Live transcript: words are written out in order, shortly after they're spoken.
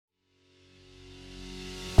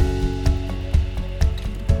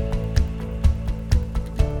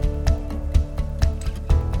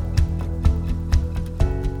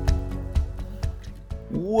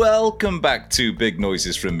Welcome back to Big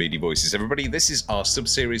Noises from Media Voices, everybody. This is our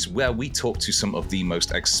sub-series where we talk to some of the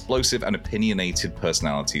most explosive and opinionated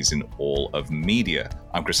personalities in all of media.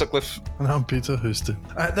 I'm Chris Sutcliffe. And I'm Peter Houston.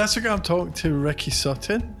 This week I'm talking to Ricky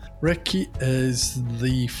Sutton. Ricky is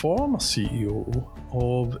the former CEO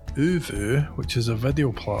of Uvu, which is a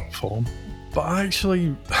video platform. But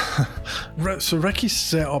actually, so Ricky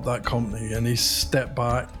set up that company and he stepped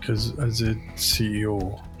back as a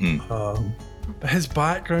CEO. His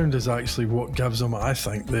background is actually what gives him, I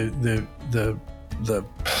think, the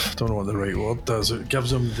I don't know what the right word does. It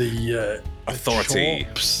gives him the authority.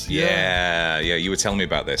 Chops. Yeah. You were telling me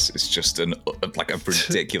about this. It's just a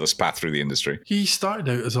ridiculous path through the industry. He started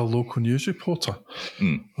out as a local news reporter,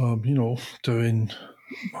 doing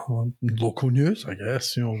local news, I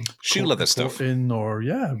guess. Shoe leather stuff, or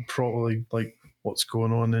probably like what's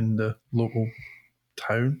going on in the local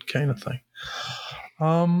town kind of thing.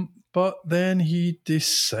 But then he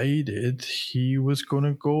decided he was going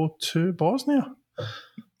to go to Bosnia.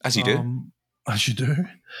 As you do. As you do.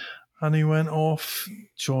 And he went off,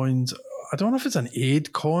 joined, I don't know if it's an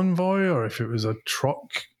aid convoy or if it was a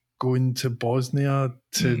truck going to Bosnia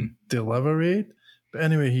to deliver aid. But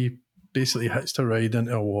anyway, he basically hitched a ride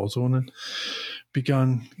into a war zone and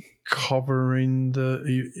began covering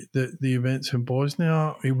the events in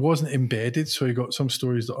Bosnia. He wasn't embedded, so he got some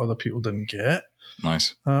stories that other people didn't get.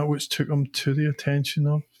 Nice. Which took him to the attention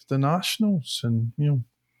of the nationals and,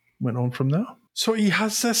 went on from there. So he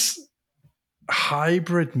has this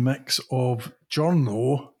hybrid mix of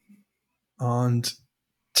journal and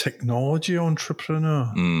technology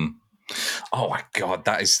entrepreneur. Oh my God,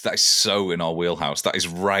 that is so in our wheelhouse. That is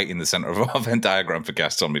right in the center of our Venn diagram for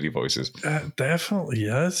guests on Media Voices. It definitely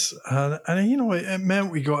is. And it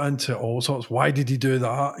meant we got into all sorts. Why did he do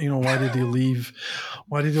that? Why did he leave?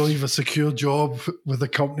 Why did he leave a secure job with a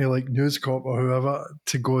company like News Corp or whoever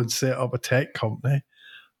to go and set up a tech company?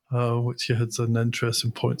 Which he had some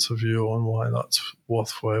interesting points of view on why that's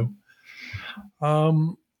worthwhile. But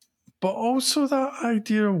also that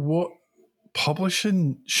idea of what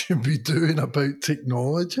publishing should be doing about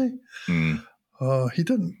technology. He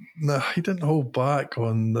didn't hold back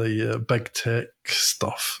on the big tech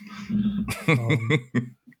stuff.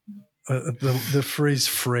 The phrase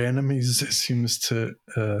frenemies, it seems to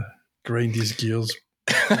grind his gears.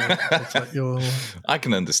 I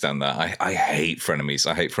can understand that. I hate frenemies.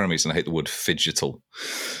 I hate frenemies and I hate the word fidgetal.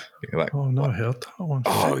 I heard that one.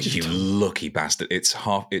 Oh, Fidgetal. You lucky bastard. It's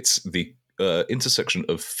the intersection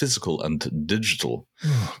of physical and digital.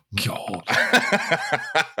 Oh, God.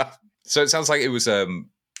 So it sounds like it was an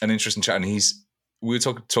interesting chat, and we were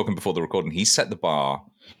talking before the recording. He set the bar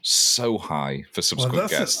so high for subsequent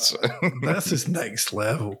guests. This is next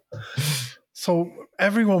level. So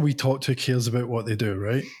everyone we talk to cares about what they do,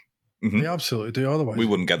 right? They absolutely do. Otherwise, we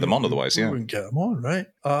wouldn't get them on. Otherwise, we wouldn't get them on, right?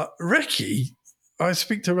 Ricky, I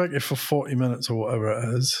speak to Ricky for 40 minutes or whatever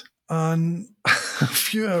it is, and a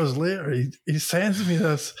few hours later, he sends me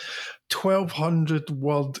this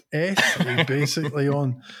 1,200-word essay basically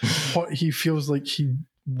on what he feels like he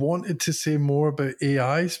wanted to say more about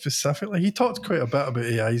AI specifically. He talked quite a bit about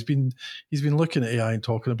AI. He's been looking at AI and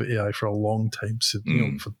talking about AI for a long time, so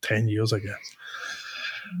for 10 years, I guess.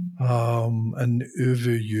 And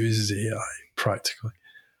Uvu uses AI practically.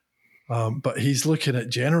 But he's looking at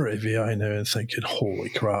generative AI now and thinking, holy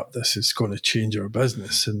crap, this is going to change our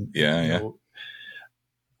business. And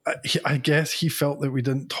I guess he felt that we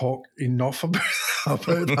didn't talk enough about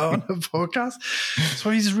that on the podcast. So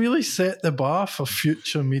he's really set the bar for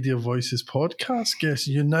future Media Voices podcast guests.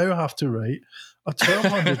 You now have to write a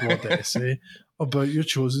 1,200-word essay about your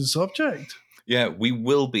chosen subject. Yeah, we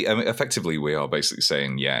will be. I mean, effectively, we are basically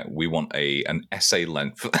saying, we want an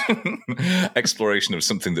essay-length exploration of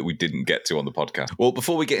something that we didn't get to on the podcast. Well,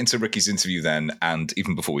 before we get into Ricky's interview then, and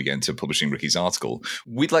even before we get into publishing Ricky's article,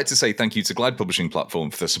 we'd like to say thank you to Glide Publishing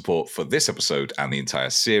Platform for the support for this episode and the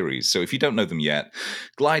entire series. So if you don't know them yet,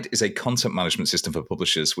 Glide is a content management system for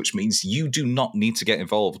publishers, which means you do not need to get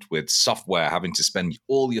involved with software, having to spend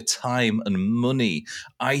all your time and money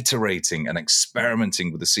iterating and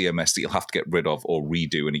experimenting with the CMS that you'll have to get rid of or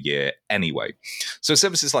redo in a year anyway. So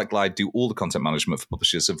services like Glide do all the content management for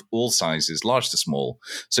publishers of all sizes, large to small,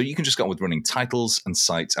 so you can just go on with running titles and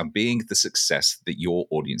sites and being the success that your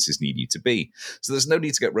audiences need you to be. So there's no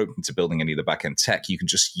need to get roped into building any of the back-end tech. You can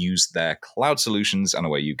just use their cloud solutions and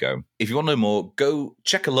away you go. If you want to know more, go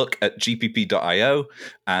check a look at gpp.io,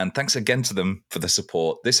 and thanks again to them for the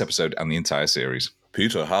support this episode and the entire series.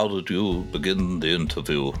 Peter, how did you begin the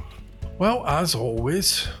interview? Well, as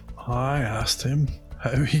always, I asked him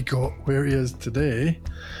how he got where he is today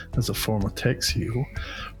as a former tech CEO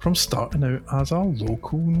from starting out as a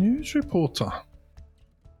local news reporter.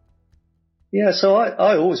 Yeah, so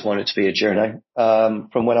I always wanted to be a journo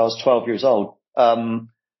from when I was 12 years old.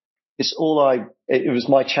 It was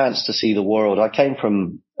my chance to see the world. I came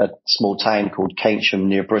from a small town called Keynsham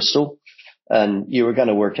near Bristol, and you were going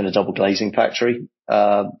to work in a double glazing factory,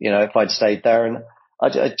 if I'd stayed there. And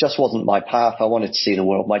it just wasn't my path. I wanted to see the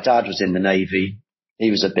world. My dad was in the Navy.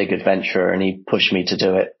 He was a big adventurer and he pushed me to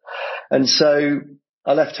do it. And so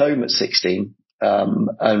I left home at 16,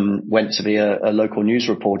 and went to be a local news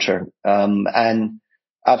reporter, and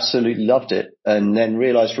absolutely loved it. And then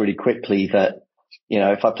realized really quickly that,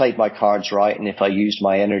 if I played my cards right and if I used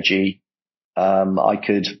my energy, I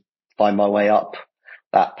could find my way up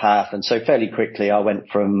that path. And so fairly quickly I went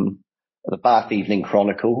from the Bath Evening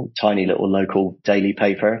Chronicle, tiny little local daily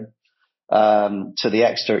paper, to the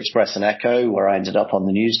Exeter Express and Echo, where I ended up on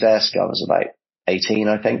the news desk. I was about 18,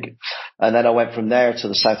 I think. And then I went from there to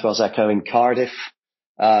the South Wales Echo in Cardiff,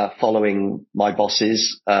 following my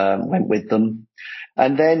bosses, went with them.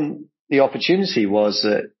 And then the opportunity was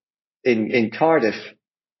that in Cardiff,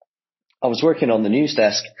 I was working on the news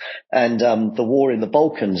desk, and the war in the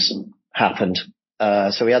Balkans happened.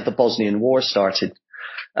 So we had the Bosnian War started,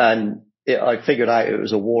 and I figured out it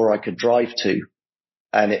was a war I could drive to,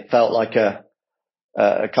 and it felt like a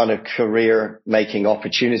kind of career-making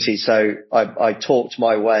opportunity. So I talked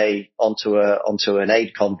my way onto an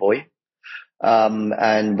aid convoy,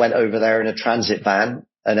 and went over there in a transit van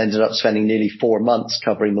and ended up spending nearly 4 months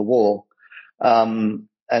covering the war. And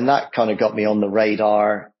that kind of got me on the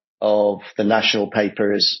radar of the national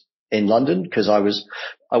papers in London, because I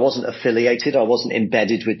wasn't affiliated. I wasn't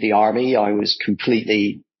embedded with the army. I was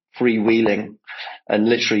completely freewheeling and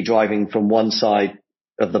literally driving from one side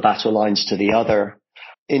of the battle lines to the other.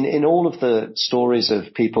 In all of the stories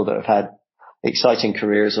of people that have had exciting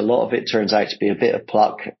careers, a lot of it turns out to be a bit of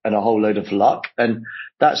pluck and a whole load of luck. And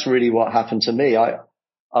that's really what happened to me.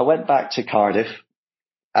 I went back to Cardiff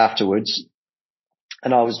afterwards,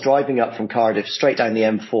 and I was driving up from Cardiff straight down the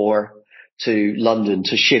M4 to London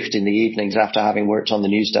to shift in the evenings after having worked on the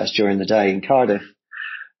news desk during the day in Cardiff.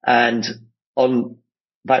 And on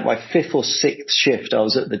about my 5th or 6th shift, I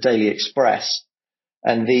was at the Daily Express,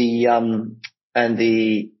 and the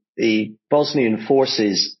Bosnian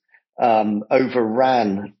forces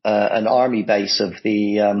overran an army base of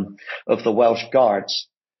the Welsh Guards.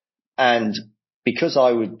 And because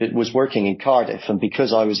I was working in Cardiff, and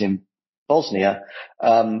because I was in Bosnia,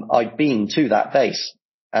 I'd been to that base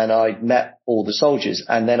and I'd met all the soldiers,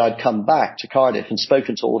 and then I'd come back to Cardiff and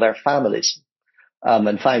spoken to all their families,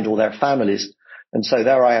 and found all their families. And so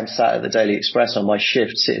there I am, sat at the Daily Express on my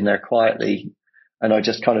shift, sitting there quietly, and I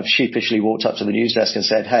just kind of sheepishly walked up to the news desk and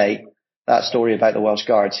said, "Hey, that story about the Welsh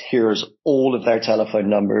Guards, here's all of their telephone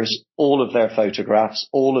numbers, all of their photographs,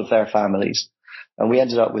 all of their families." And we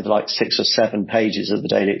ended up with like 6 or 7 pages of the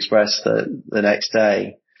Daily Express the next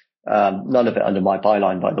day. None of it under my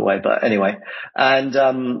byline, by the way, but anyway. And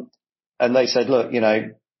they said, "Look,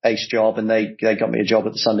 ace job," and they got me a job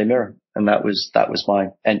at the Sunday Mirror. And that was my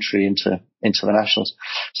entry into the Nationals.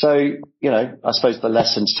 So, I suppose the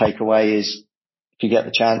lesson to take away is, if you get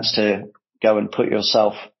the chance to go and put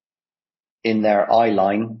yourself in their eye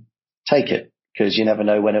line, take it, because you never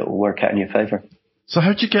know when it will work out in your favor. So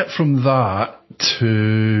how'd you get from that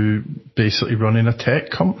to basically running a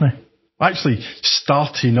tech company? Actually,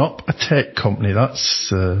 starting up a tech company,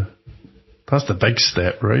 that's the big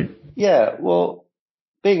step, right? Yeah, well,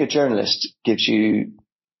 being a journalist gives you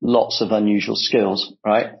lots of unusual skills,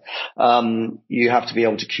 right? You have to be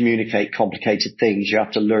able to communicate complicated things. You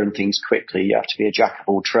have to learn things quickly. You have to be a jack of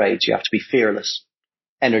all trades. You have to be fearless,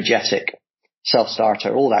 energetic,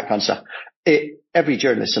 self-starter, all that kind of stuff. Every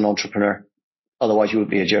journalist is an entrepreneur. Otherwise, you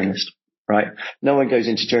wouldn't be a journalist, right? No one goes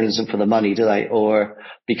into journalism for the money, do they? Or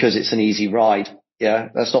because it's an easy ride. Yeah,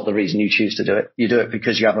 that's not the reason you choose to do it. You do it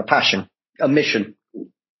because you have a passion, a mission.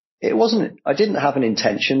 I didn't have an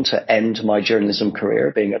intention to end my journalism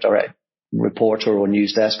career being a direct reporter or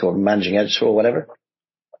news desk or managing editor or whatever.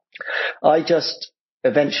 I just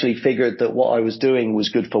eventually figured that what I was doing was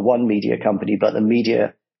good for one media company, but the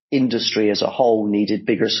media industry as a whole needed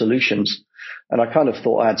bigger solutions. And I kind of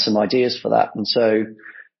thought I had some ideas for that. And so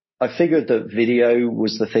I figured that video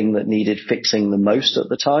was the thing that needed fixing the most at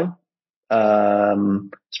the time.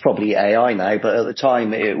 It's probably AI now, but at the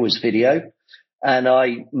time it was video. And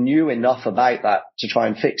I knew enough about that to try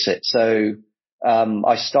and fix it. So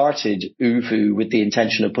I started Uvu with the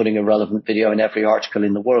intention of putting a relevant video in every article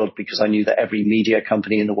in the world, because I knew that every media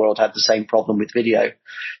company in the world had the same problem with video.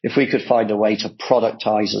 If we could find a way to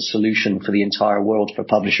productize a solution for the entire world for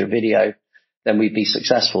publisher video, then we'd be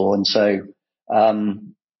successful. And so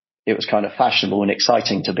it was kind of fashionable and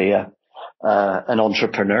exciting to be an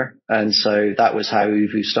entrepreneur. And so that was how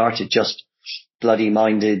Uvu started, just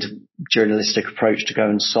bloody-minded journalistic approach to go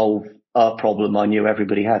and solve a problem I knew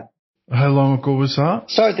everybody had. How long ago was that?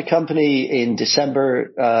 Started the company in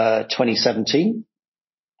December 2017.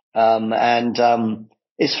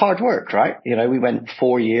 It's hard work, right? You know, we went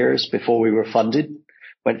 4 years before we were funded,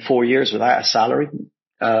 went 4 years without a salary.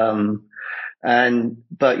 But,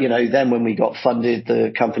 you know, then when we got funded,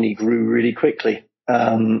 the company grew really quickly.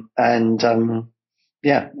 It's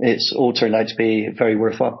all turned out to be very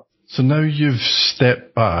worthwhile. So now you've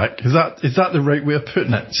stepped back. Is that the right way of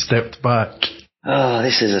putting it? Stepped back. Oh,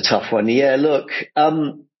 this is a tough one. Yeah, look,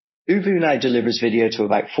 Uvu now delivers video to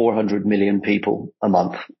about 400 million people a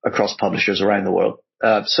month across publishers around the world.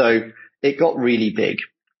 So it got really big,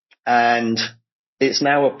 and it's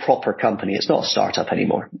now a proper company. It's not a startup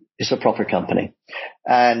anymore. It's a proper company,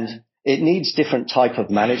 and it needs different type of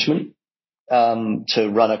management to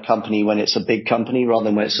run a company when it's a big company rather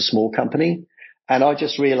than when it's a small company. And I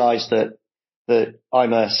just realized that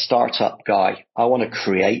I'm a startup guy. I want to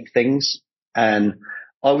create things. And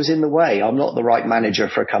I was in the way. I'm not the right manager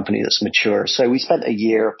for a company that's mature. So we spent a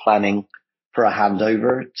year planning for a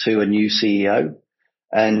handover to a new CEO.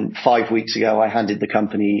 And 5 weeks ago, I handed the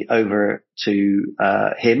company over to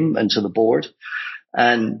him and to the board.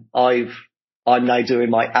 And I'm now doing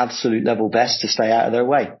my absolute level best to stay out of their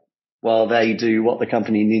way while they do what the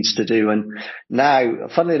company needs to do. And now,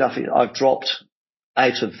 funnily enough, I've dropped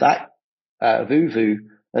out of Uvu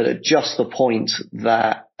at just the point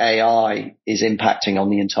that AI is impacting on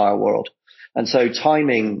the entire world. And so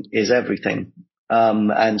timing is everything.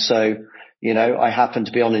 And so, you know, I happened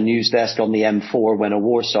to be on a news desk on the M4 when a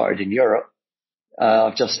war started in Europe.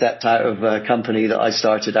 I've just stepped out of a company that I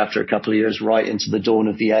started after a couple of years right into the dawn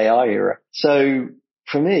of the AI era. So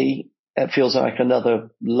for me, it feels like another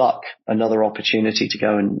opportunity to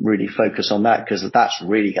go and really focus on that, because that's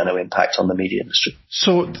really going to impact on the media industry.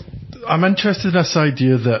 So I'm interested in this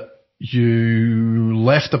idea that you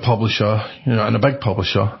left the publisher, you know, and a big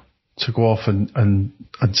publisher, to go off and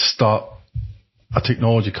start a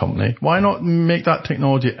technology company. Why not make that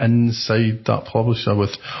technology inside that publisher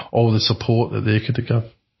with all the support that they could give?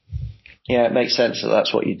 Yeah, it makes sense that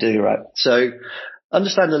that's what you do, right? So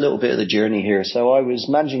understand a little bit of the journey here. So I was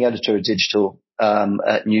managing editor of digital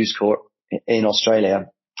at News Corp in Australia,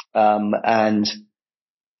 and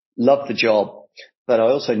loved the job, but I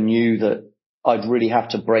also knew that I'd really have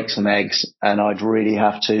to break some eggs, and I'd really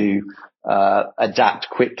have to adapt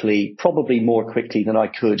quickly, probably more quickly than I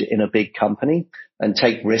could in a big company, and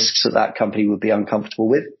take risks that company would be uncomfortable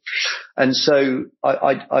with. And so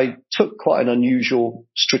I took quite an unusual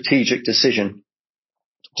strategic decision.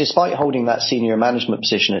 Despite holding that senior management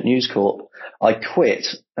position at News Corp, I quit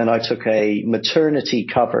and I took a maternity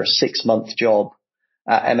cover 6-month job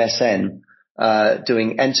at MSN,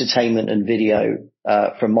 doing entertainment and video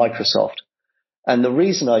for Microsoft. And the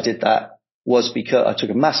reason I did that was because I took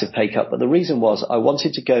a massive pay cut, but the reason was I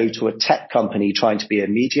wanted to go to a tech company trying to be a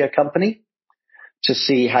media company to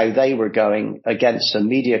see how they were going against a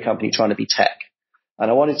media company trying to be tech. And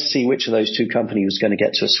I wanted to see which of those two companies was going to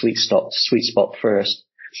get to a sweet spot first.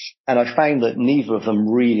 And I found that neither of them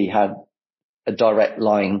really had a direct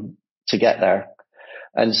line to get there.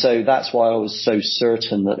 And so that's why I was so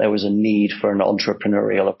certain that there was a need for an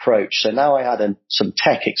entrepreneurial approach. So now I had some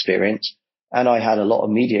tech experience and I had a lot of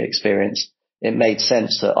media experience. It made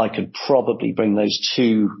sense that I could probably bring those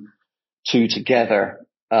two together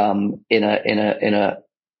in a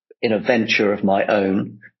venture of my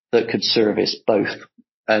own that could service both.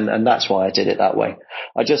 And that's why I did it that way.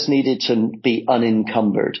 I just needed to be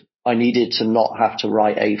unencumbered. I needed to not have to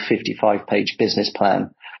write a 55-page business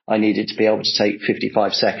plan. I needed to be able to take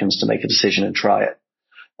 55 seconds to make a decision and try it.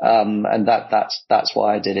 And that's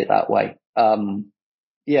why I did it that way.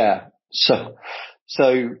 So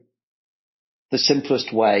the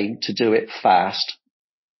simplest way to do it fast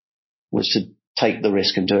was to take the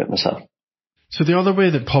risk and do it myself. So the other way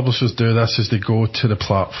that publishers do this is they go to the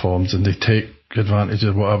platforms and they take advantage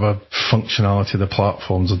of whatever functionality the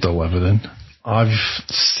platforms are delivering. I've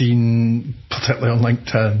seen, particularly on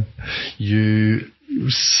LinkedIn, you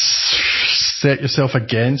set yourself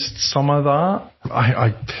against some of that.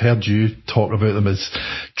 I heard you talk about them as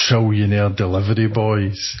trillionaire delivery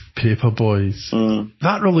boys, paper boys.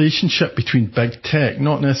 That relationship between big tech,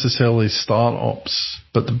 not necessarily startups,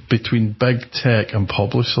 but between big tech and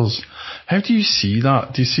publishers, how do you see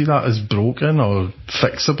that? Do you see that as broken or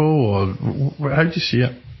fixable, or how do you see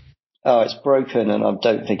it? Oh, it's broken, and I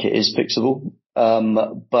don't think it is fixable.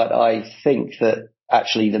 But I think that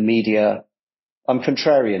actually the media, I'm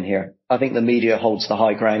contrarian here. I think the media holds the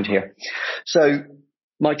high ground here. So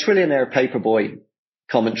my trillionaire paperboy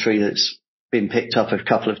commentary that's been picked up a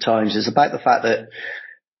couple of times is about the fact that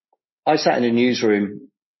I sat in a newsroom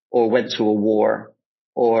or went to a war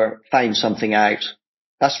or found something out.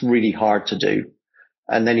 That's really hard to do.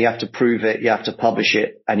 And then you have to prove it, you have to publish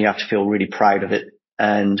it, and you have to feel really proud of it.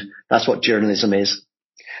 And that's what journalism is.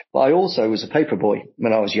 But I also was a paperboy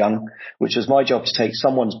when I was young, which was my job to take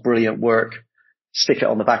someone's brilliant work, stick it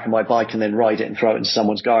on the back of my bike, and then ride it and throw it into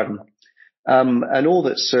someone's garden. And all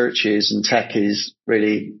that search is and tech is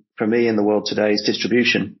really, for me in the world today, is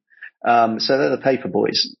distribution. So they're the paper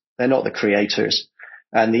boys. They're not the creators.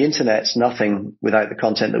 And the internet's nothing without the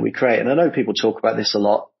content that we create. And I know people talk about this a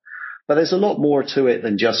lot, but there's a lot more to it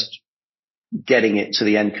than just getting it to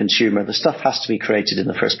the end consumer. The stuff has to be created in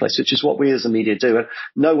the first place, which is what we as the media do. And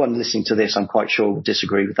no one listening to this, I'm quite sure, would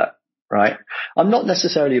disagree with that, right? I'm not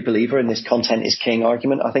necessarily a believer in this content is king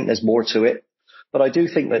argument. I think there's more to it. But I do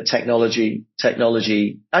think that technology,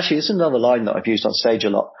 actually, it's another line that I've used on stage a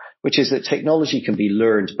lot, which is that technology can be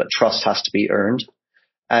learned, but trust has to be earned.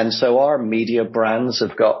 And so our media brands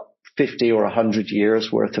have got 50 or 100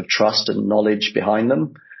 years worth of trust and knowledge behind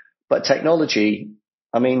them. But technology,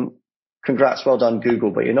 I mean, congrats, well done,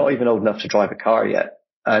 Google, but you're not even old enough to drive a car yet.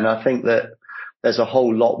 And I think that there's a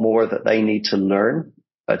whole lot more that they need to learn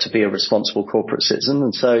to be a responsible corporate citizen.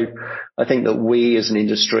 And so I think that we as an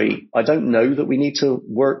industry, I don't know that we need to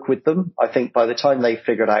work with them. I think by the time they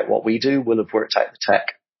figured out what we do, we'll have worked out the tech.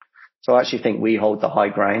 So I actually think we hold the high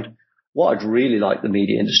ground. What I'd really like the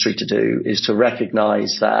media industry to do is to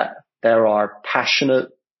recognize that there are passionate,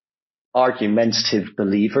 argumentative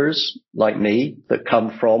believers like me that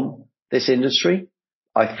come from this industry.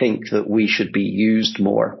 I think that we should be used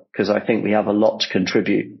more because I think we have a lot to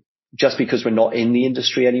contribute. Just because we're not in the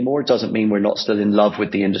industry anymore doesn't mean we're not still in love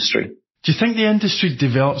with the industry. Do you think the industry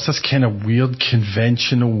develops this kind of weird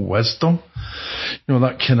conventional wisdom? You know,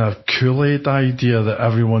 that kind of Kool-Aid idea that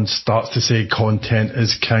everyone starts to say content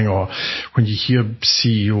is king, or when you hear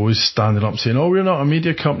CEOs standing up saying, oh, we're not a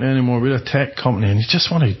media company anymore, we're a tech company, and you just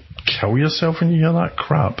want to kill yourself when you hear that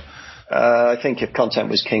crap. I think if content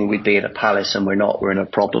was king, we'd be in a palace, and we're not. We're in a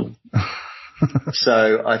problem.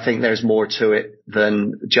 So I think there's more to it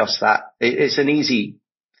than just that. It's an easy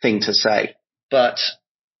thing to say, but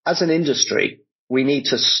as an industry, we need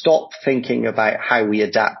to stop thinking about how we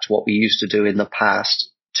adapt what we used to do in the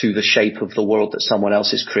past to the shape of the world that someone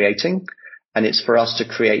else is creating. And it's for us to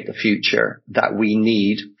create the future that we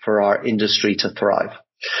need for our industry to thrive.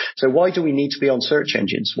 So why do we need to be on search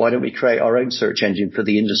engines? Why don't we create our own search engine for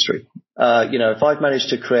the industry? If I've managed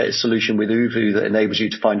to create a solution with Uvu that enables you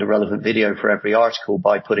to find a relevant video for every article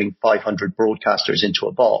by putting 500 broadcasters into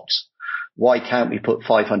a box, why can't we put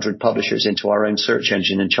 500 publishers into our own search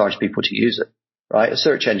engine and charge people to use it? Right? A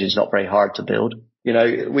search engine is not very hard to build. You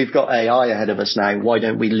know, we've got AI ahead of us now. Why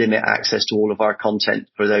don't we limit access to all of our content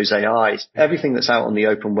for those AIs? Everything that's out on the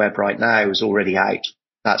open web right now is already out.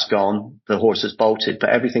 That's gone. The horse has bolted. But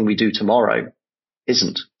everything we do tomorrow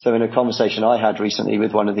isn't. So in a conversation I had recently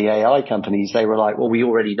with one of the AI companies, they were like, well, we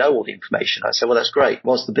already know all the information. I said, well, that's great.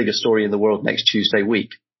 What's the biggest story in the world next Tuesday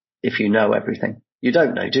week? If you know everything. You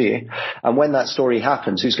don't know, do you? And when that story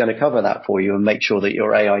happens, who's going to cover that for you and make sure that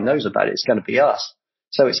your AI knows about it? It's going to be us.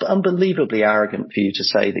 So it's unbelievably arrogant for you to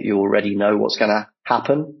say that you already know what's going to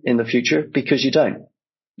happen in the future, because you don't.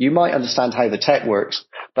 You might understand how the tech works,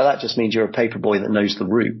 but that just means you're a paper boy that knows the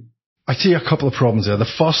route. I see a couple of problems there. The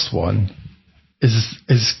first one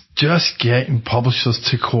is just getting publishers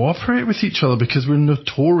to cooperate with each other, because we're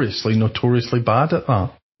notoriously bad at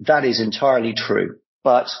that. That is entirely true.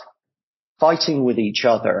 But fighting with each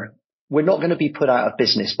other, we're not going to be put out of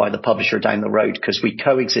business by the publisher down the road because we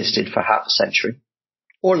coexisted for half a century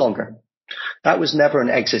or longer. That was never an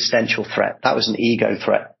existential threat. That was an ego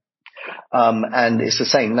threat. And it's the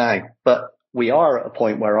same now. But we are at a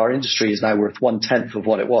point where our industry is now worth 1/10 of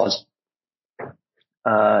what it was,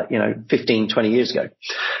 15, 20 years ago.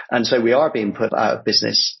 And so we are being put out of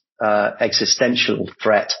business, existential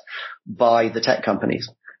threat by the tech companies.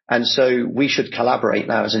 And so we should collaborate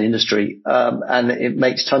now as an industry. And it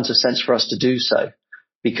makes tons of sense for us to do so,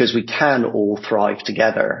 because we can all thrive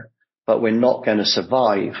together, but we're not going to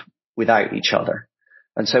survive without each other.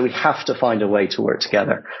 And so we have to find a way to work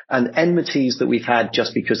together. And enmities that we've had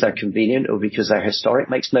just because they're convenient or because they're historic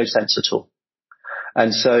makes no sense at all.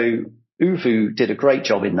 And so Uvu did a great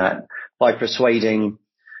job in that by persuading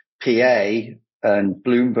PA and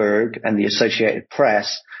Bloomberg and the Associated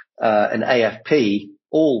Press and AFP,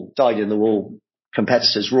 all dyed-in-the-wool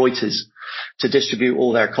competitors, Reuters, to distribute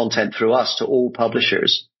all their content through us to all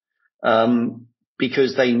publishers,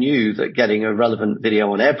 because they knew that getting a relevant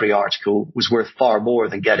video on every article was worth far more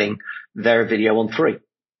than getting their video on 3,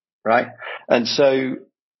 right? And so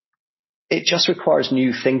it just requires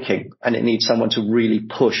new thinking, and it needs someone to really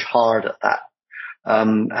push hard at that.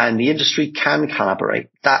 And the industry can collaborate.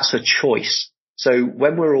 That's a choice. So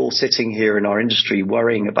when we're all sitting here in our industry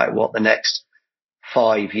worrying about what the next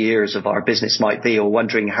 5 years of our business might be, or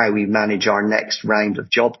wondering how we manage our next round of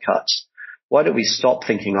job cuts, why don't we stop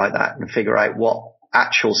thinking like that and figure out what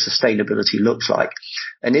actual sustainability looks like?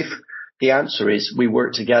 And if the answer is we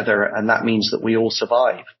work together and that means that we all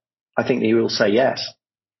survive, I think they will say yes.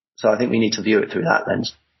 So I think we need to view it through that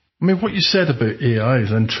lens. I mean, what you said about AI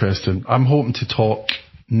is interesting. I'm hoping to talk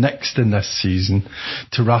next in this season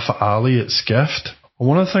to Rafat Ali at Skift.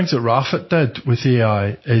 One of the things that Rafat did with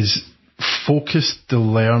AI is focus the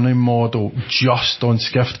learning model just on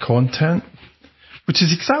Skift content, which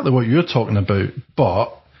is exactly what you're talking about,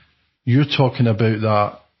 but you're talking about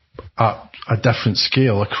that at a different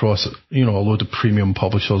scale across, a load of premium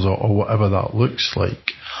publishers or whatever that looks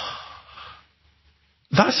like.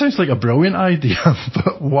 That sounds like a brilliant idea,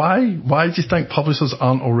 but why do you think publishers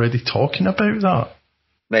aren't already talking about that?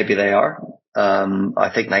 Maybe they are.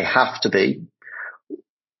 I think they have to be.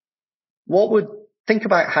 Think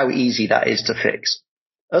about how easy that is to fix.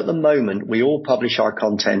 At the moment, we all publish our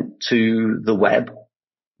content to the web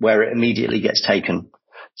where it immediately gets taken.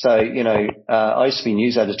 So, I used to be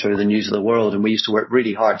news editor of the News of the World, and we used to work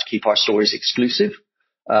really hard to keep our stories exclusive,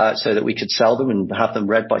 so that we could sell them and have them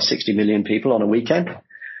read by 60 million people on a weekend.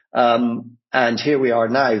 And here we are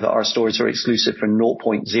now that our stories are exclusive for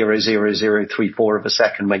 0.00034 of a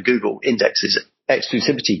second when Google indexes it.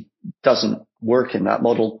 Exclusivity doesn't work in that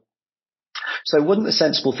model. So wouldn't the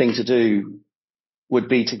sensible thing to do would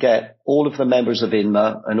be to get all of the members of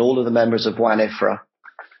INMA and all of the members of WAN-IFRA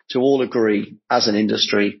to all agree as an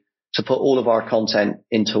industry to put all of our content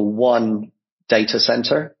into one data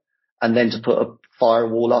center, and then to put a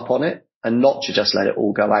firewall up on it, and not to just let it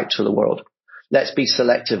all go out to the world. Let's be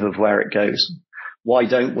selective of where it goes. Why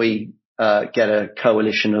don't we get a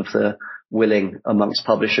coalition of the willing amongst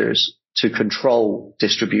publishers to control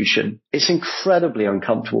distribution? It's incredibly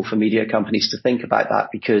uncomfortable for media companies to think about that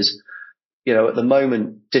because, at the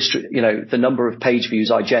moment, the number of page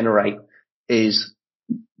views I generate is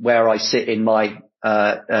where I sit in my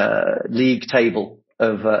league table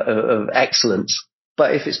of excellence.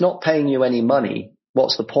 But if it's not paying you any money,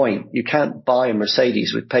 what's the point? You can't buy a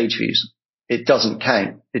Mercedes with page views. It doesn't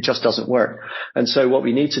count. It just doesn't work. And so what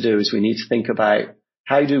we need to do is we need to think about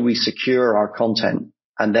how do we secure our content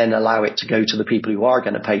and then allow it to go to the people who are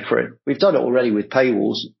going to pay for it. We've done it already with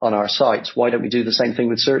paywalls on our sites. Why don't we do the same thing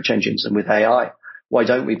with search engines and with AI? Why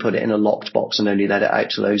don't we put it in a locked box and only let it out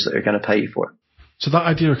to those that are going to pay you for it? So that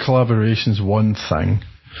idea of collaboration is one thing.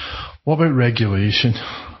 What about regulation?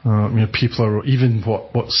 People are even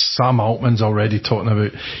what Sam Altman's already talking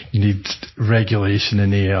about. You need regulation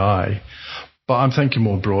in AI, but I'm thinking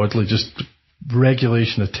more broadly, just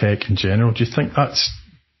regulation of tech in general. Do you think that's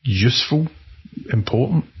useful,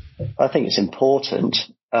 important? I think it's important.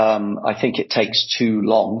 I think it takes too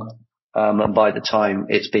long, and by the time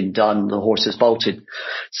it's been done, the horse has bolted.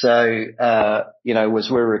 So, as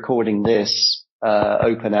we're recording this,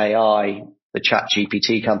 OpenAI, the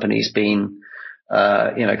ChatGPT company's been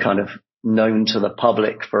kind of known to the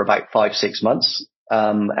public for about 5-6 months.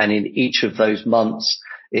 And in each of those months,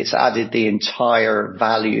 it's added the entire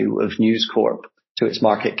value of News Corp to its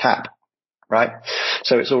market cap, right?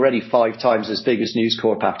 So it's already 5 times as big as News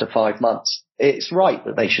Corp after 5 months. It's right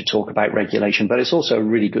that they should talk about regulation, but it's also a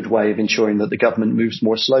really good way of ensuring that the government moves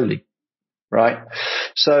more slowly, right?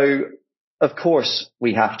 So, of course,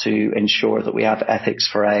 we have to ensure that we have ethics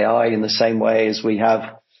for AI in the same way as we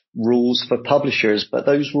have rules for publishers, but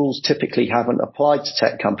those rules typically haven't applied to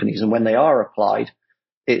tech companies. And when they are applied,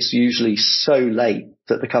 it's usually so late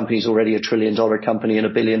that the company's already $1 trillion company and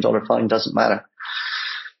 $1 billion fine doesn't matter.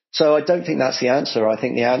 So I don't think that's the answer. I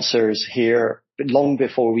think the answer is here. Long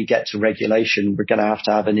before we get to regulation, we're going to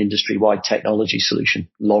have an industry-wide technology solution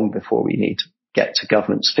long before we need to get to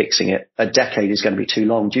governments fixing it. A decade is going to be too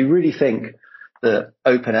long. Do you really think that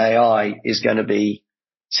OpenAI is going to be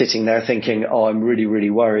sitting there thinking, I'm really, really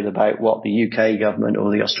worried about what the UK government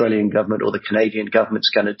or the Australian government or the Canadian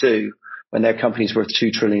government's going to do when their company's worth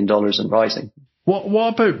 $2 trillion and rising.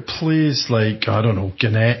 What about plays like, I don't know,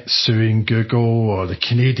 Gannett suing Google, or the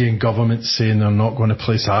Canadian government saying they're not going to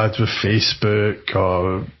place ads with Facebook,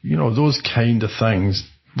 or, those kind of things?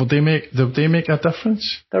 Do they make a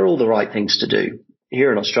difference? They're all the right things to do.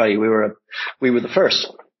 Here in Australia, we were the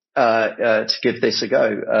first to give this a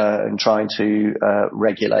go and trying to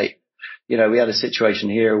regulate. We had a situation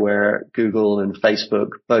here where Google and Facebook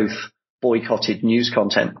both boycotted news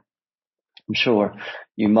content. I'm sure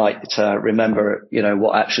you might remember,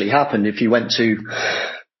 what actually happened. If you went to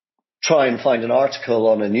try and find an article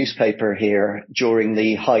on a newspaper here during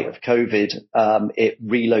the height of COVID, it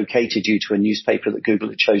relocated you to a newspaper that Google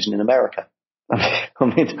had chosen in America. That's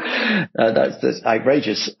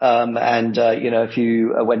outrageous.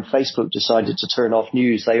 If when Facebook decided to turn off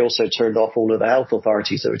news, they also turned off all of the health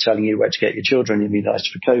authorities that were telling you where to get your children immunized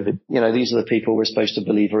for COVID. These are the people we're supposed to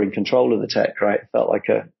believe are in control of the tech, right? It felt like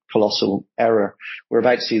a colossal error. We're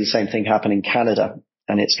about to see the same thing happen in Canada,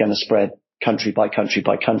 and it's going to spread country by country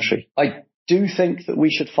by country. I do think that we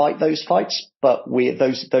should fight those fights, but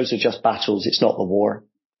those are just battles. It's not the war.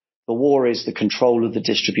 The war is the control of the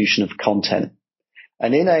distribution of content.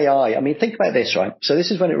 And in AI, think about this, right? So this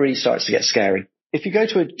is when it really starts to get scary. If you go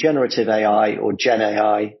to a generative AI or Gen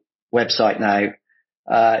AI website now,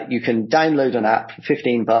 you can download an app for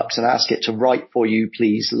 $15 and ask it to write for you,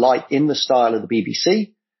 please, like in the style of the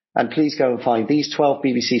BBC. And please go and find these 12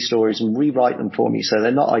 BBC stories and rewrite them for me so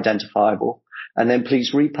they're not identifiable. And then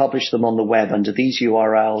please republish them on the web under these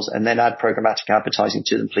URLs and then add programmatic advertising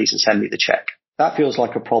to them, please, and send me the check. That feels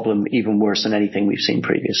like a problem even worse than anything we've seen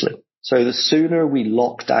previously. So the sooner we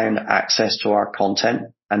lock down access to our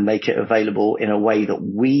content and make it available in a way that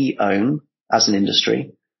we own as an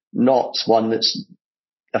industry, not one that's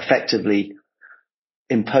effectively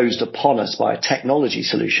imposed upon us by a technology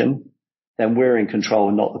solution, then we're in control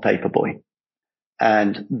and not the paper boy.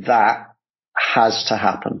 And that has to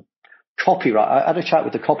happen. Copyright. I had a chat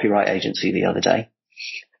with the copyright agency the other day,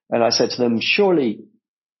 and I said to them, surely,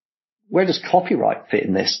 where does copyright fit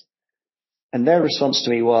in this? And their response to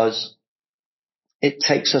me was, it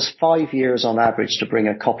takes us 5 years on average to bring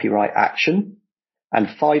a copyright action, and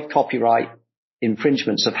 5 copyright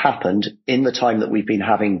infringements have happened in the time that we've been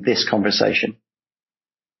having this conversation,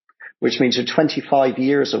 which means we're 25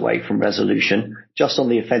 years away from resolution just on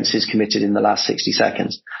the offences committed in the last 60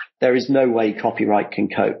 seconds. There is no way copyright can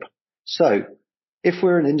cope. So if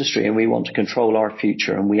we're an industry and we want to control our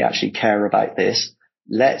future and we actually care about this,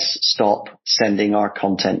 let's stop sending our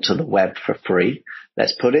content to the web for free.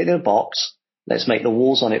 Let's put it in a box. Let's make the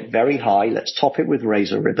walls on it very high. Let's top it with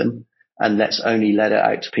razor ribbon, and let's only let it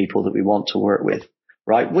out to people that we want to work with,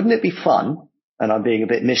 right? Wouldn't it be fun? And I'm being a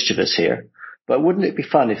bit mischievous here, but wouldn't it be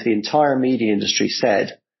fun if the entire media industry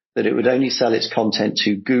said that it would only sell its content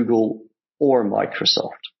to Google or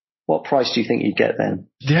Microsoft? What price do you think you'd get then?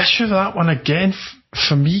 The issue of that one, again,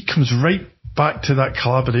 for me, comes right back to that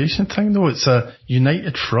collaboration thing, though. It's a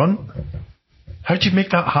united front. How do you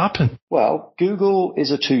make that happen? Well, Google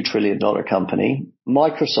is a $2 trillion company.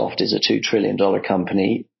 Microsoft is a $2 trillion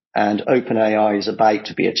company. And OpenAI is about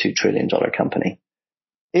to be a $2 trillion company.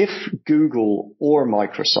 If Google or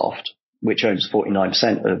Microsoft, which owns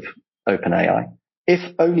 49% of OpenAI,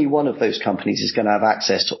 if only one of those companies is going to have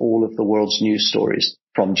access to all of the world's news stories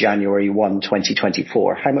from January 1,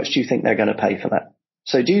 2024, how much do you think they're going to pay for that?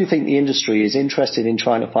 So do you think the industry is interested in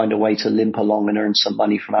trying to find a way to limp along and earn some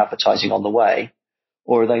money from advertising on the way?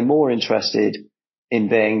 Or are they more interested in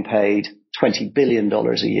being paid $20 billion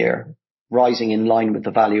a year, rising in line with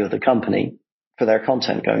the value of the company for their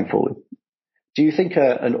content going forward? Do you think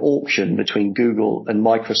an auction between Google and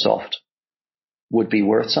Microsoft would be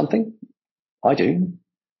worth something? I do.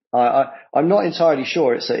 I'm not entirely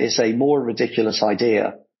sure it's a more ridiculous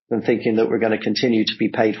idea than thinking that we're going to continue to be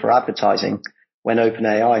paid for advertising when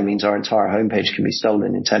OpenAI means our entire homepage can be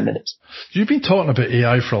stolen in 10 minutes. You've been talking about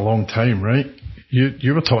AI for a long time, right?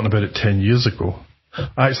 You were talking about it 10 years ago.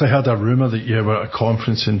 I actually had a rumour that you were at a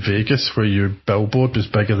conference in Vegas where your billboard was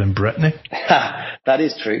bigger than Britney. That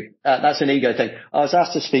is true. That's an ego thing. I was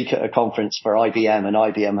asked to speak at a conference for IBM, and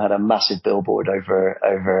IBM had a massive billboard over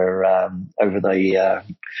the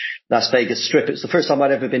Las Vegas Strip. It's the first time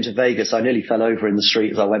I'd ever been to Vegas. I nearly fell over in the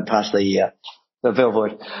street as I went past the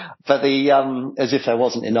billboard. But as if there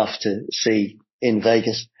wasn't enough to see in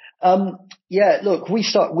Vegas. Look,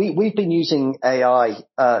 we've been using AI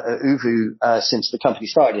at Uvu since the company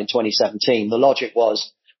started in 2017. The logic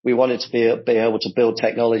was we wanted to be able to build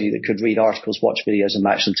technology that could read articles, watch videos, and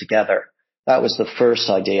match them together. That was the first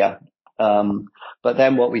idea. But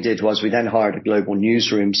then what we did was we then hired a global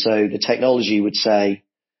newsroom. So the technology would say,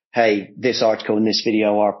 hey, this article and this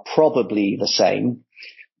video are probably the same,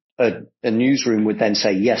 a newsroom would then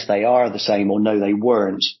say, yes, they are the same, or no, they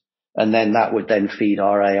weren't. And then that would then feed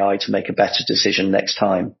our AI to make a better decision next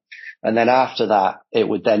time. And then after that, it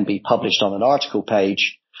would then be published on an article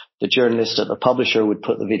page. The journalist at the publisher would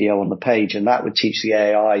put the video on the page, and that would teach the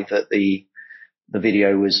AI that the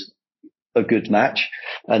video was a good match.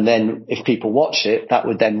 And then if people watched it, that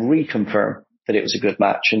would then reconfirm that it was a good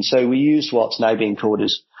match. And so we use what's now being called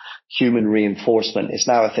as human reinforcement. It's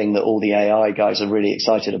now a thing that all the AI guys are really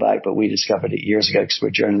excited about, but we discovered it years ago because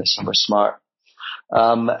we're journalists and we're smart.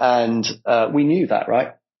 We knew that,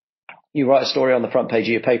 right? You write a story on the front page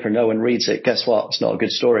of your paper, no one reads it. Guess what? It's not a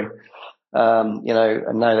good story. And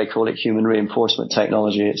now they call it human reinforcement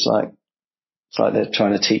technology. It's like they're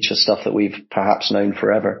trying to teach us stuff that we've perhaps known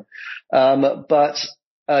forever.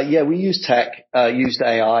 We used tech, used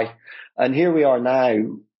AI, and here we are now.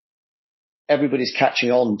 Everybody's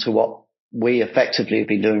catching on to what we effectively have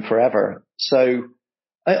been doing forever. So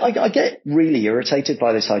I get really irritated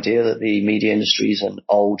by this idea that the media industry is an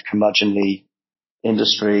old, curmudgeonly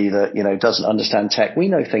industry that, doesn't understand tech. We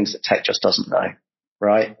know things that tech just doesn't know,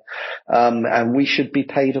 right? And we should be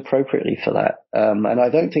paid appropriately for that. And I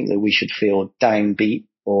don't think that we should feel downbeat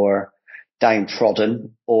or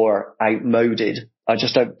downtrodden or outmoded. I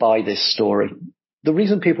just don't buy this story. The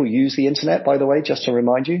reason people use the internet, by the way, just to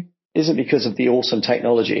remind you, isn't because of the awesome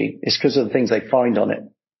technology. It's because of the things they find on it.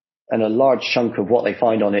 And a large chunk of what they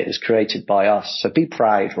find on it is created by us. So be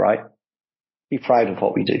proud, right? Be proud of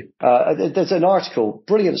what we do. There's an article,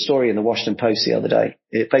 brilliant story in the Washington Post the other day.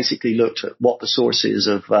 It basically looked at what the sources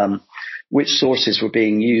of, which sources were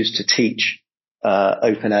being used to teach,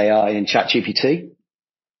 OpenAI and ChatGPT.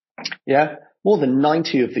 Yeah. More than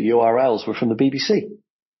 90 of the URLs were from the BBC,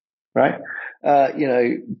 right?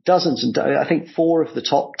 Dozens and I think 4 of the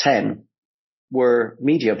top 10 were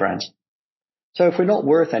media brands. So if we're not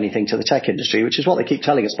worth anything to the tech industry, which is what they keep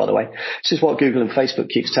telling us, by the way, this is what Google and Facebook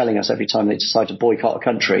keeps telling us every time they decide to boycott a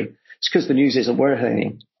country. It's because the news isn't worth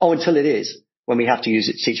anything. Oh, until it is, when we have to use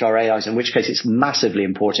it to teach our AIs, in which case it's massively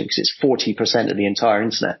important because it's 40% of the entire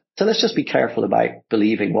internet. So let's just be careful about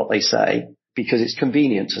believing what they say, because it's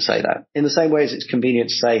convenient to say that. In the same way as it's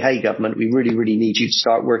convenient to say, hey, government, we really, really need you to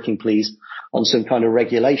start working, please, on some kind of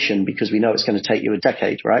regulation because we know it's going to take you a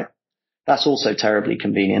decade, right? That's also terribly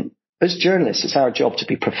convenient. As journalists, it's our job to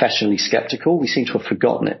be professionally skeptical. We seem to have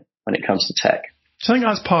forgotten it when it comes to tech. Do you think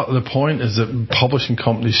that's part of the point, is that publishing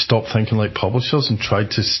companies stop thinking like publishers and try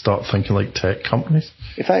to start thinking like tech companies?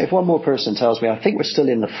 If one more person tells me, I think we're still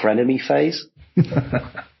in the frenemy phase.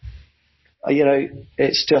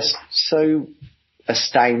 It's just so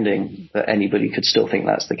astounding that anybody could still think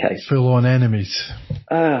that's the case. Full-on enemies.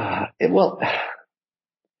 I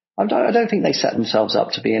don't think they set themselves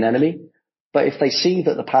up to be an enemy. But if they see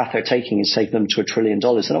that the path they're taking is taking them to $1 trillion,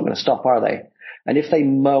 they're not going to stop, are they? And if they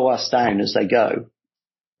mow us down as they go,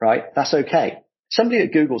 right, that's okay. Somebody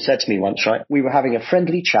at Google said to me once, right, we were having a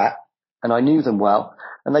friendly chat and I knew them well.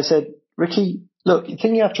 And they said, Ricky, look, the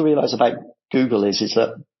thing you have to realize about Google is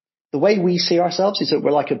that the way we see ourselves is that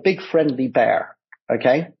we're like a big friendly bear.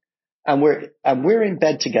 Okay. And we're in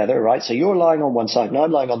bed together, right? So you're lying on one side and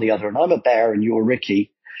I'm lying on the other, and I'm a bear and you're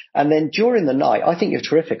Ricky. And then during the night, I think you're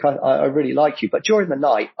terrific. I really like you. But during the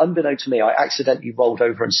night, unbeknownst to me, I accidentally rolled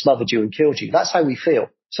over and smothered you and killed you. That's how we feel.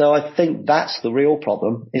 So I think that's the real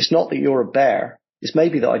problem. It's not that you're a bear. It's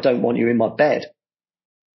maybe that I don't want you in my bed.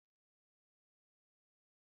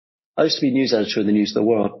 I used to be news editor of the News of the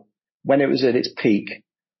World when it was at its peak.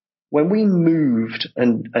 When we moved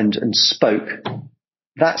and spoke,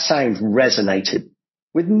 that sound resonated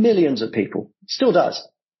with millions of people. It still does.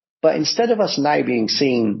 But instead of us now being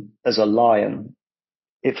seen as a lion,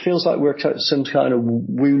 it feels like we're some kind of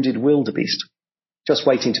wounded wildebeest, just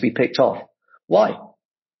waiting to be picked off. Why?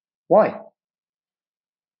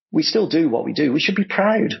 We still do what we do. We should be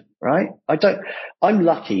proud, right? I'm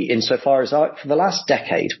lucky insofar as for the last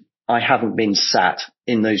decade, I haven't been sat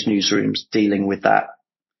in those newsrooms dealing with that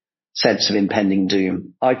sense of impending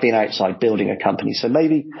doom. I've been outside building a company. So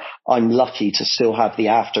maybe I'm lucky to still have the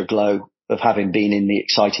afterglow of having been in the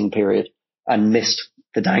exciting period and missed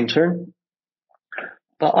the downturn.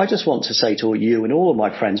 But I just want to say to you and all of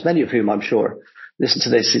my friends, many of whom I'm sure listen to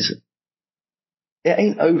this, is it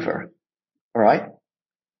ain't over. All right.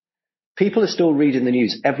 People are still reading the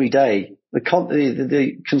news every day.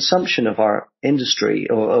 The consumption of our industry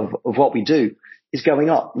or of what we do is going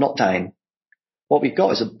up, not down. What we've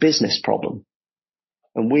got is a business problem.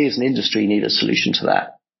 And we as an industry need a solution to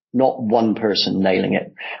that. Not one person nailing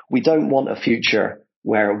it. We don't want a future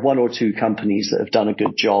where 1 or 2 companies that have done a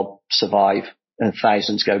good job survive and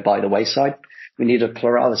thousands go by the wayside. We need a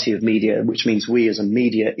plurality of media, which means we as a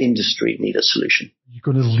media industry need a solution. You're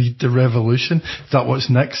going to lead the revolution? Is that what's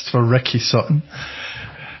next for Ricky Sutton?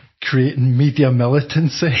 Creating media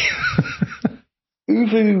militancy?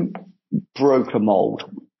 Uvu broke a mold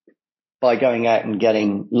by going out and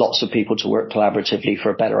getting lots of people to work collaboratively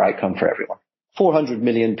for a better outcome for everyone. 400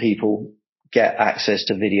 million people get access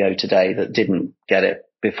to video today that didn't get it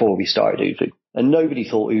before we started Uvu. And nobody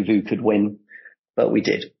thought Uvu could win, but we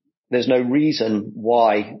did. There's no reason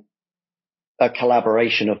why a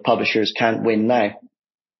collaboration of publishers can't win now.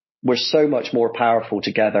 We're so much more powerful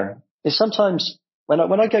together. And sometimes when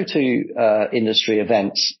I go to industry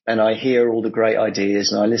events and I hear all the great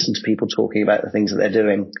ideas and I listen to people talking about the things that they're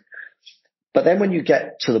doing, but then when you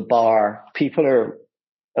get to the bar, people are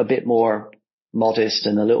a bit more modest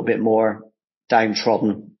and a little bit more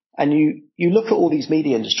downtrodden. And you look at all these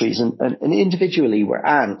media industries and individually we're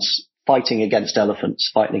ants fighting against elephants,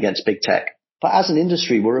 fighting against big tech. But as an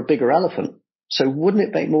industry, we're a bigger elephant. So wouldn't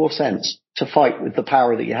it make more sense to fight with the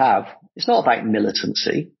power that you have? It's not about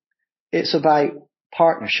militancy. It's about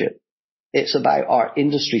partnership. It's about our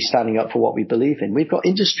industry standing up for what we believe in. We've got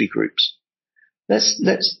industry groups.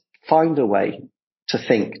 Let's find a way to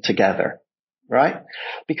think together, right?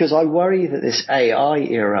 Because I worry that this AI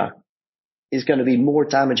era is going to be more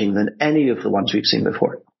damaging than any of the ones we've seen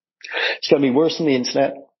before. It's going to be worse than the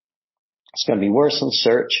internet. It's going to be worse than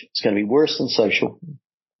search. It's going to be worse than social.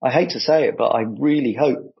 I hate to say it, but I really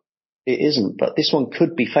hope it isn't. But this one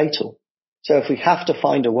could be fatal. So if we have to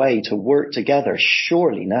find a way to work together,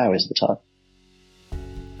 surely now is the time.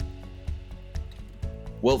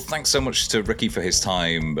 Well, thanks so much to Ricky for his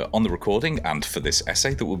time on the recording and for this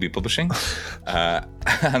essay that we'll be publishing.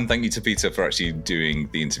 And thank you to Peter for actually doing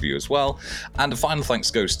the interview as well. And a final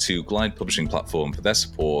thanks goes to Glide Publishing Platform for their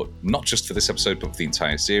support, not just for this episode, but for the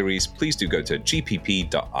entire series. Please do go to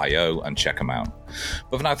gpp.io and check them out.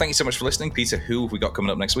 But for now, thank you so much for listening. Peter, who have we got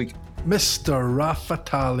coming up next week? Mr.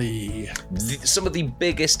 Raffatali. Some of the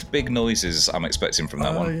biggest big noises I'm expecting from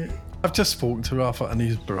that one. I've just spoken to Rafa and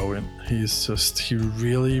he's brilliant. He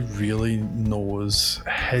really, really knows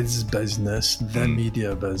his business, the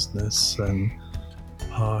media business, and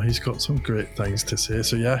he's got some great things to say.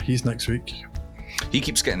 So yeah, he's next week. He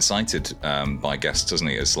keeps getting cited by guests, doesn't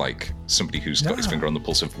he, as like somebody who's got his finger on the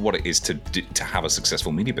pulse of what it is to have a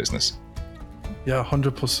successful media business. Yeah,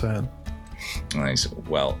 100%. Nice.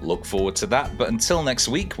 Well, look forward to that. But until next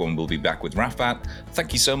week, when we'll be back with Rafat,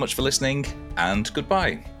 thank you so much for listening, and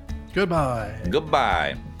goodbye. Goodbye.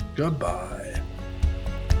 Goodbye. Goodbye.